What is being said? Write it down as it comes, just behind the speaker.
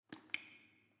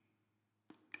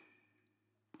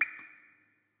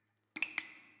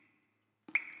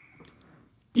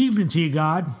Evening to you,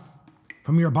 God,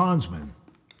 from your bondsman,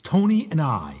 Tony and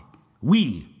I.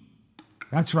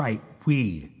 That's right,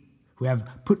 we, who have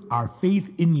put our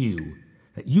faith in you,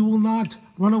 that you will not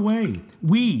run away.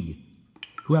 We,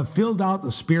 who have filled out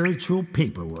the spiritual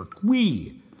paperwork.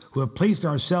 We, who have placed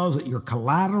ourselves at your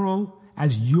collateral,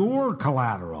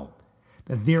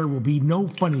 that there will be no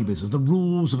funny business. The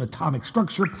rules of atomic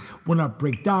structure will not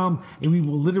break down, and we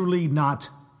will literally not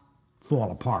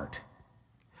fall apart.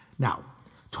 Now,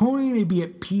 Tony may be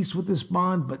at peace with this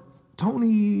bond, but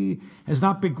Tony has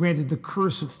not been granted the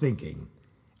curse of thinking.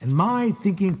 And my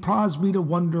thinking caused me to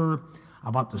wonder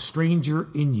about the stranger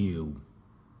in you,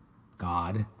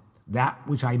 God, that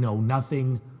which I know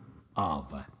nothing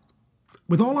of.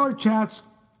 With all our chats,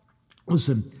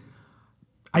 listen,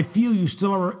 I feel you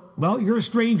still are, you're a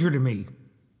stranger to me.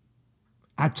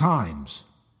 At times.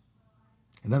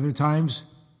 And other times,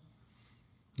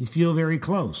 you feel very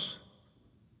close.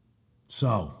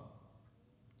 So,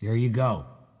 there you go.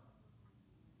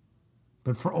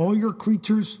 But for all your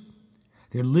creatures,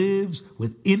 there lives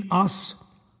within us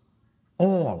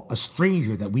all a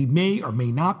stranger that we may or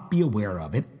may not be aware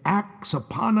of. It acts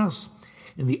upon us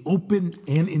in the open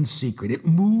and in secret. It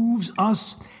moves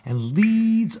us and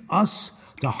leads us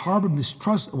to harbor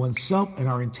mistrust in oneself and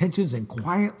our intentions and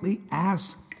quietly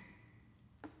ask,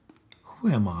 who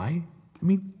am I?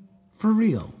 For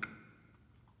real.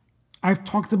 I've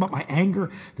talked about my anger,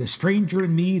 the stranger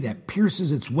in me that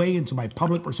pierces its way into my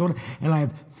public persona, and I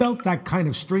have felt that kind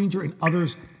of stranger in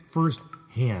others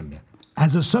firsthand.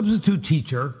 As a substitute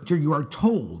teacher, you are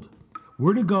told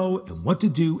where to go and what to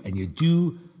do, and you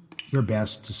do your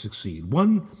best to succeed.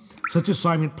 One such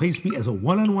assignment placed me as a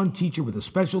one-on-one teacher with a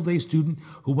special day student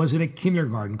who was in a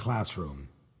kindergarten classroom.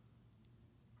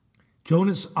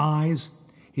 Jonas'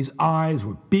 his eyes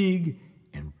were big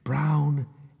and brown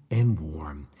and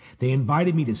warm. They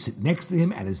invited me to sit next to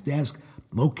him at his desk,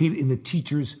 located in the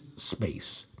teacher's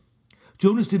space.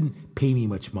 Jonas didn't pay me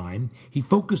much mind. He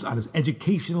focused on his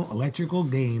educational electrical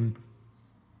game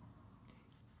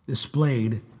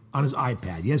displayed on his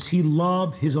iPad. Yes, he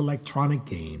loved his electronic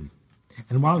game.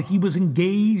 And while he was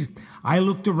engaged, I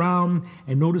looked around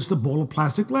and noticed a bowl of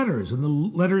plastic letters, and the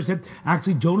letters that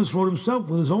actually Jonas wrote himself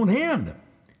with his own hand.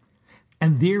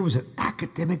 And there was an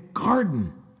academic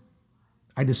garden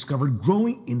I discovered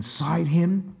growing inside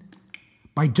him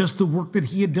by just the work that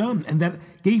he had done, and that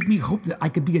gave me hope that I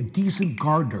could be a decent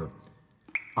gardener.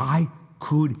 I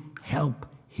could help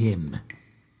him.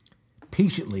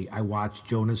 Patiently, I watched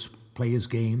Jonas play his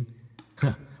game,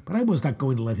 but I was not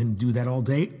going to let him do that all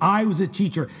day. I was a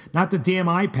teacher, not the damn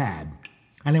iPad,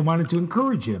 and I wanted to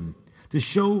encourage him to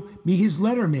show me his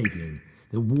letter making.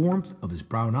 The warmth of his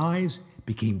brown eyes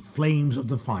became flames of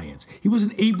defiance. He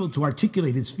wasn't able to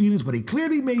articulate his feelings, but he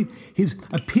clearly made his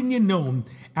opinion known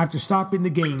after stopping the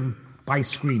game by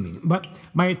screaming. But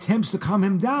my attempts to calm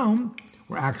him down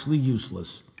were actually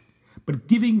useless. But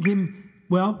giving him,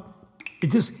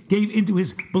 it just gave into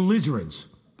his belligerence.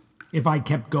 If I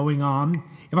kept going on,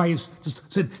 if I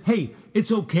just said, hey,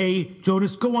 it's okay,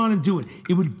 Jonas, go on and do it,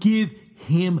 it would give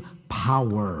him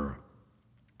power.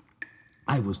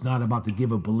 I was not about to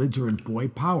give a belligerent boy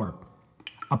power.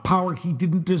 A power he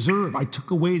didn't deserve. I took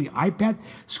away the iPad.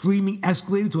 Screaming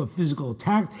escalated to a physical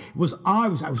attack. I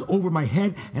was over my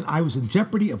head, and I was in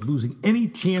jeopardy of losing any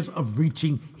chance of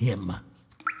reaching him.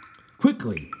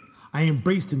 Quickly, I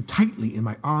embraced him tightly in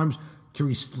my arms to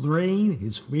restrain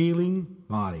his flailing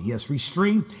body. Yes,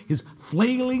 restrain his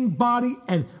flailing body,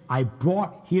 and I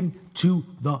brought him to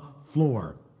the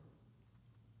floor.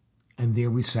 And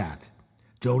there we sat,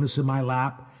 Jonas in my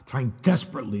lap, trying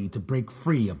desperately to break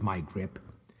free of my grip.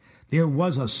 There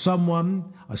was a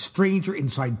stranger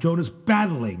inside Jonas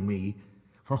battling me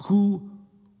for who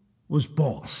was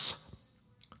boss.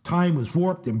 Time was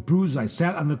warped and bruised. I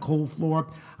sat on the cold floor.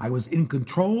 I was in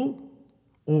control,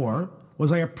 or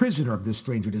was I a prisoner of this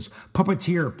stranger, this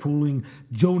puppeteer pulling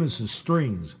Jonas's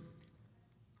strings?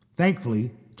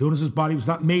 Thankfully, Jonas's body was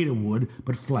not made of wood,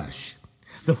 but flesh.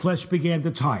 The flesh began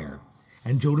to tire,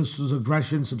 and Jonas's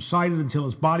aggression subsided until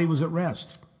his body was at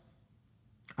rest.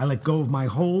 I let go of my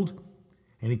hold,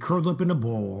 and he curled up in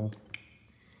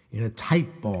a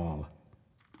tight ball,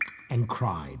 and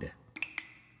cried.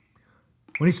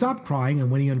 When he stopped crying and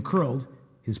when he uncurled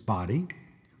his body,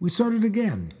 we started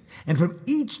again. And from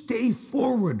each day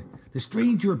forward, the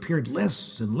stranger appeared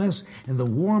less and less, and the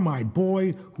warm-eyed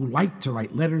boy who liked to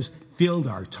write letters filled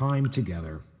our time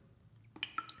together.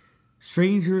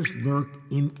 Strangers lurk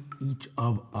in each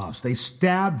of us. They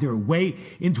stab their way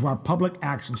into our public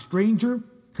action. Stranger,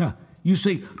 you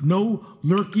say no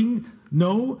lurking,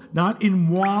 no, not in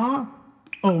moi.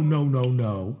 Oh,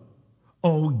 no.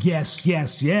 Oh, yes,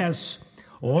 yes, yes.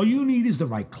 All you need is the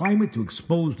right climate to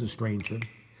expose the stranger.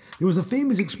 There was a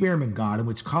famous experiment, God, in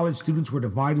which college students were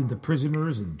divided into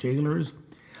prisoners and jailers.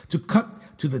 To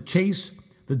cut to the chase,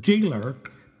 the jailer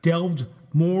delved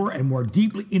more and more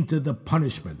deeply into the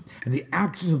punishment, and the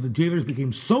actions of the jailers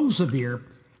became so severe,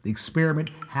 the experiment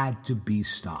had to be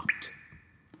stopped.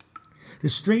 The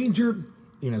stranger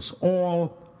in us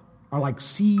all are like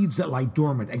seeds that lie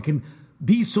dormant and can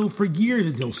be so for years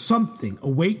until something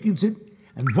awakens it,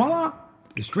 and voila,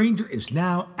 the stranger is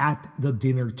now at the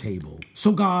dinner table.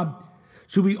 So, God,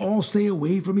 should we all stay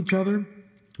away from each other?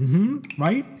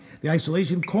 Right? The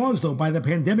isolation caused, though, by the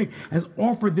pandemic has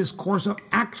offered this course of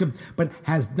action, but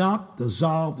has not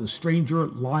dissolved the stranger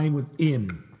lying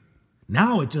within.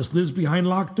 Now it just lives behind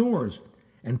locked doors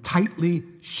and tightly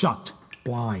shut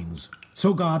blinds.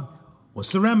 So, God,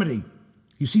 what's the remedy?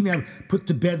 You seem to have put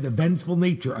to bed the vengeful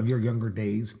nature of your younger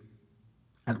days.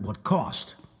 At what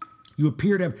cost? You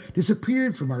appear to have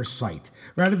disappeared from our sight.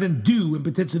 Rather than do and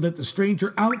potentially let the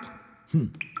stranger out,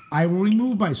 I will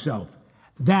remove myself.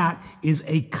 That is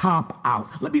a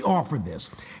cop-out. Let me offer this.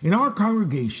 In our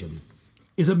congregation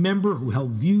is a member who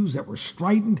held views that were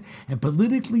strident and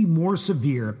politically more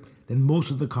severe than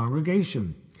most of the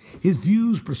congregation. His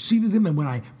views preceded him, and when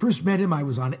I first met him, I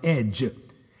was on edge,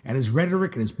 and his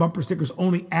rhetoric and his bumper stickers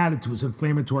only added to his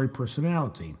inflammatory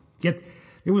personality. Yet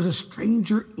there was a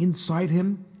stranger inside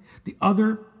him. The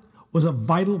other was a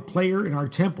vital player in our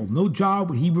temple. No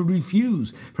job he would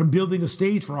refuse, from building a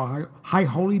stage for our high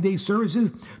holy day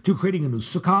services to creating a new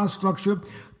sukkah structure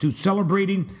to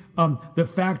celebrating the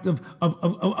fact of a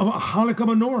Hanukkah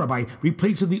menorah by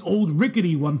replacing the old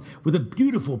rickety one with a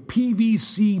beautiful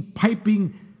PVC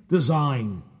piping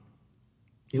design.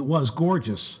 It was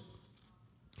gorgeous.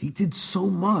 He did so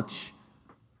much.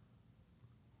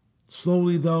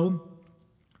 Slowly, though,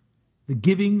 the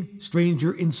giving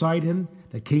stranger inside him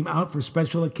that came out for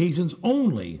special occasions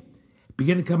only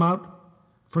began to come out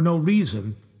for no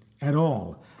reason at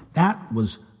all. That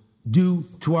was due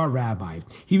to our rabbi.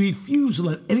 He refused to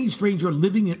let any stranger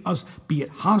living in us, be it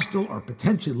hostile or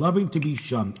potentially loving, to be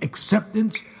shunned.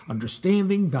 Acceptance,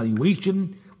 understanding,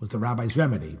 valuation was the rabbi's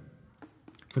remedy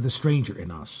for the stranger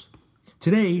in us.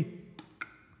 Today,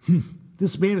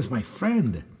 this man is my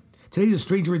friend. Today, the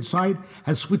stranger inside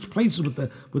has switched places with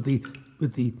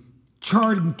the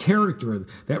charred character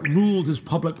that ruled his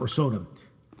public persona.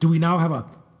 Do we now have a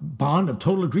bond of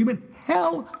total agreement?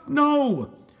 Hell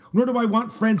no! Nor do I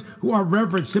want friends who are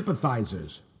reverent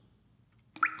sympathizers.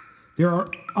 There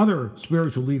are other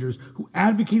spiritual leaders who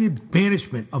advocated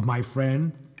banishment of my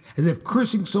friend, as if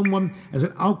cursing someone as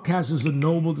an outcast is a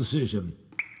noble decision.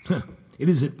 It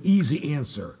is an easy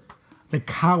answer. The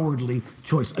cowardly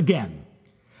choice. Again,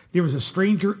 there is a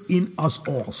stranger in us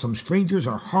all. Some strangers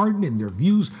are hardened in their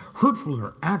views, hurtful in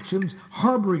their actions,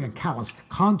 harboring a callous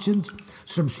conscience.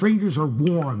 Some strangers are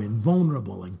warm and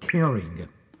vulnerable and caring.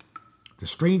 The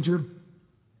stranger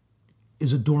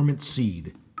is a dormant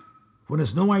seed. One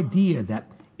has no idea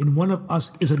that in one of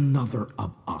us is another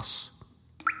of us.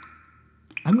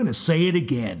 I'm going to say it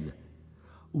again.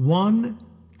 One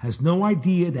has no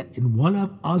idea that in one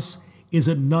of us is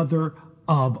another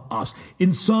of us.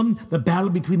 In some, the battle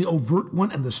between the overt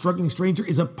one and the struggling stranger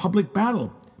is a public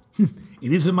battle.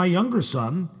 It isn't my younger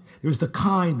son. There's the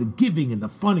kind, the giving, and the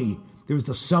funny. There's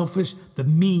the selfish, the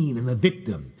mean, and the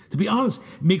victim. To be honest,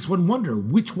 it makes one wonder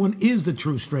which one is the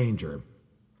true stranger.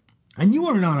 And you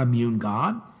are not immune,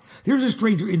 God. There's a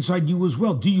stranger inside you as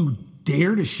well. Do you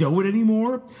dare to show it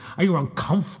anymore? Are you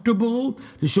uncomfortable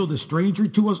to show the stranger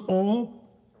to us all?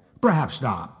 Perhaps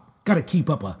not. Got to keep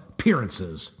up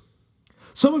appearances.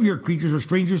 Some of your creatures are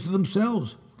strangers to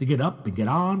themselves. They get up and get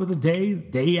on with the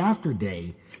day after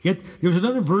day. Yet there's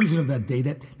another version of that day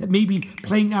that may be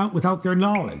playing out without their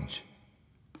knowledge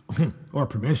or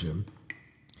permission.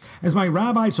 As my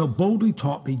rabbi so boldly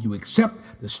taught me, you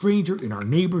accept the stranger in our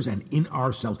neighbors and in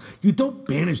ourselves. You don't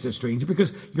banish the stranger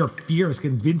because your fear has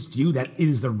convinced you that it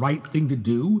is the right thing to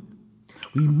do.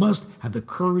 We must have the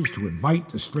courage to invite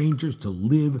the strangers to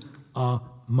live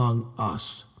among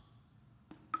us.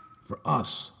 For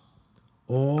us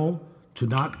all to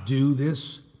not do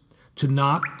this, to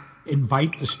not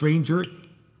invite the stranger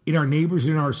in our neighbors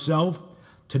and in ourselves,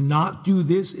 to not do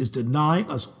this is denying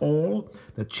us all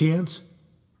the chance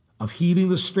of healing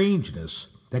the strangeness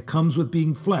that comes with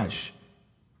being flesh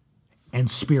and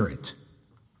spirit.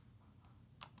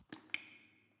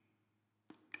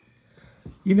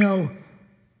 You know,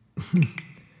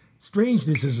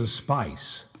 strangeness is a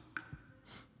spice.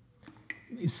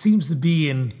 It seems to be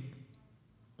in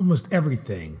almost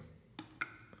everything.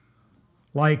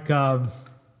 Like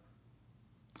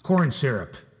corn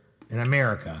syrup in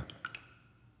America.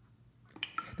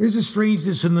 There's a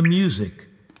strangeness in the music,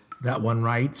 that one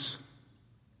writes,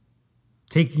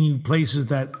 taking you places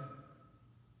that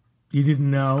you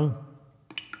didn't know,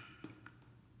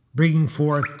 bringing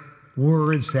forth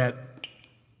words that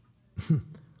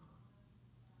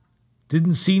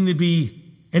didn't seem to be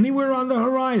anywhere on the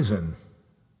horizon.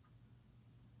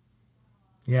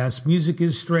 Yes, music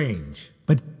is strange,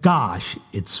 but gosh,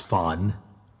 it's fun.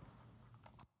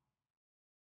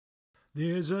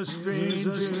 There's a strange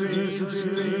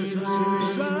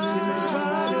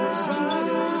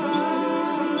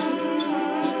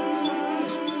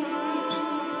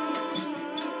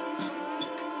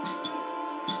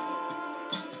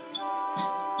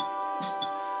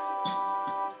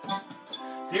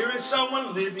There is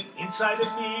someone living inside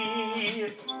of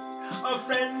me, a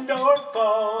friend or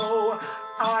foe,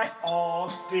 I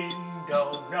often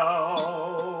don't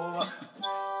know.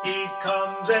 It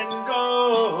comes and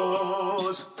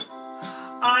goes.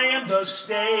 I am the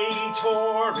stage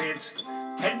for its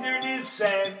tenderness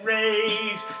and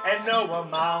rage, and no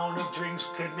amount of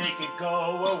drinks could make it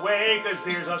go away, 'cause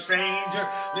there's a stranger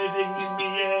living in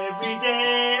me every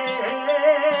day.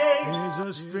 There's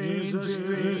a stranger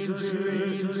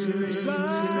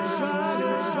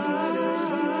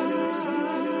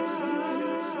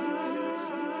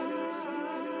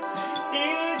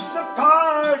It's a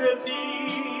part of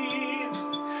me,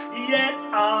 yet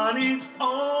on its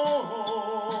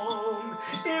own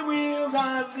it will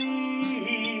not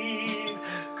leave,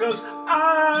 'cause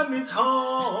I'm its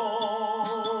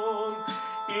home.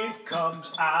 It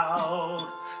comes out,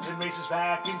 then races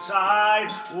back inside.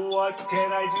 What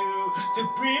can I do to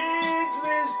bridge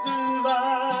this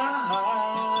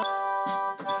divide?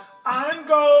 I'm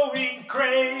going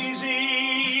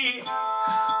crazy.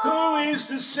 Who is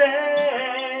to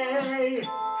say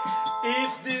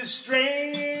if this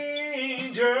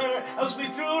stranger helps me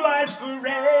through life's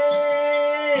parade?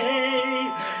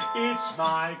 It's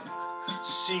my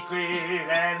secret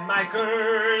and my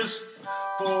curse,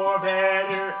 for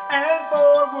better and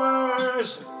for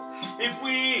worse. If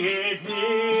we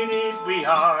admit it, we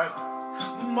are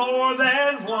more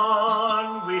than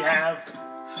one. We have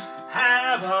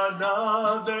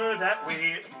another that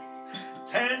we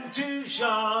tend to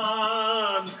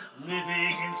shun,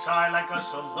 living inside like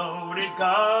us a loaded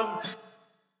gun.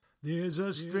 There's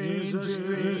a stranger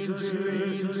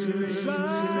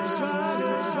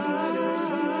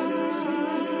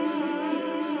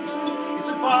It's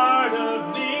a part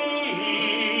of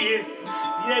me,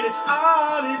 yet it's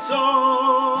on its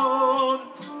own.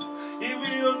 It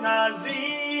will not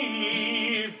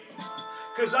leave,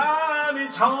 'cause I'm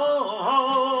its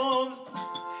home.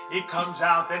 It comes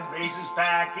out, then raises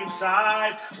back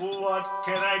inside. What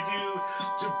can I do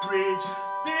to bridge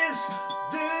this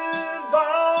divide?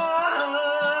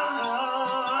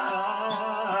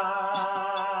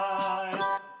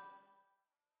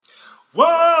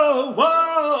 Whoa,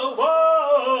 whoa, whoa.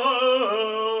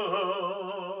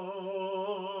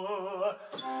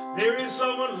 There is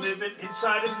someone living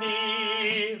inside of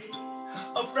me,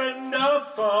 a friend, a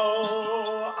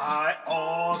foe, I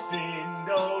often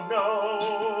don't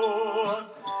know.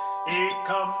 It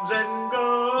comes and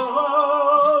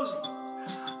goes.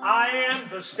 I am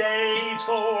the stage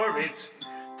for its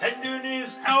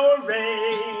tenderness or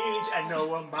rage, and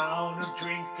no amount of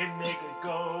drink can make it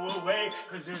go away,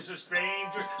 'cause there's a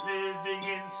stranger living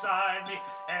inside me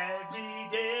every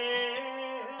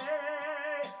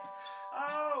day.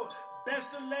 Oh,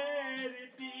 best to let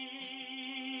it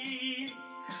be.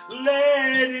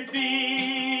 Let it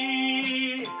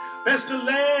be. Best to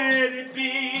let it be.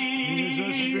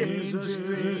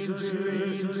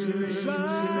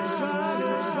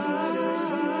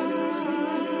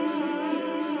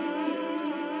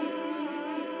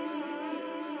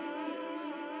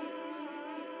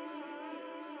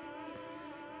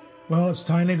 Well, it's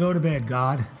time to go to bed,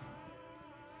 God.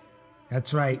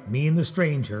 That's right, me and the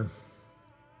stranger.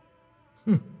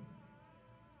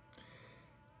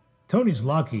 Tony's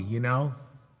lucky, you know.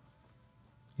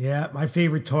 Yeah, my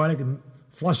favorite toilet can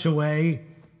flush away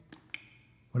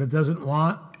what it doesn't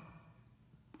want.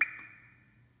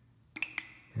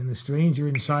 And the stranger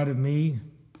inside of me,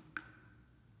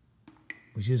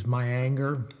 which is my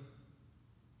anger,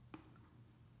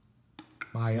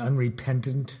 my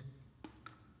unrepentant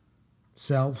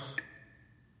self,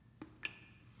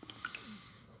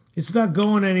 it's not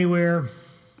going anywhere.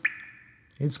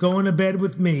 It's going to bed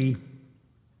with me.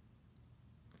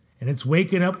 And it's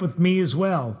waking up with me as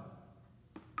well.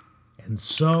 And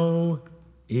so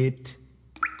it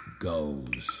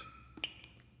goes.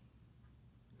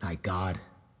 Night, God.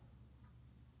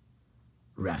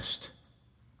 Rest.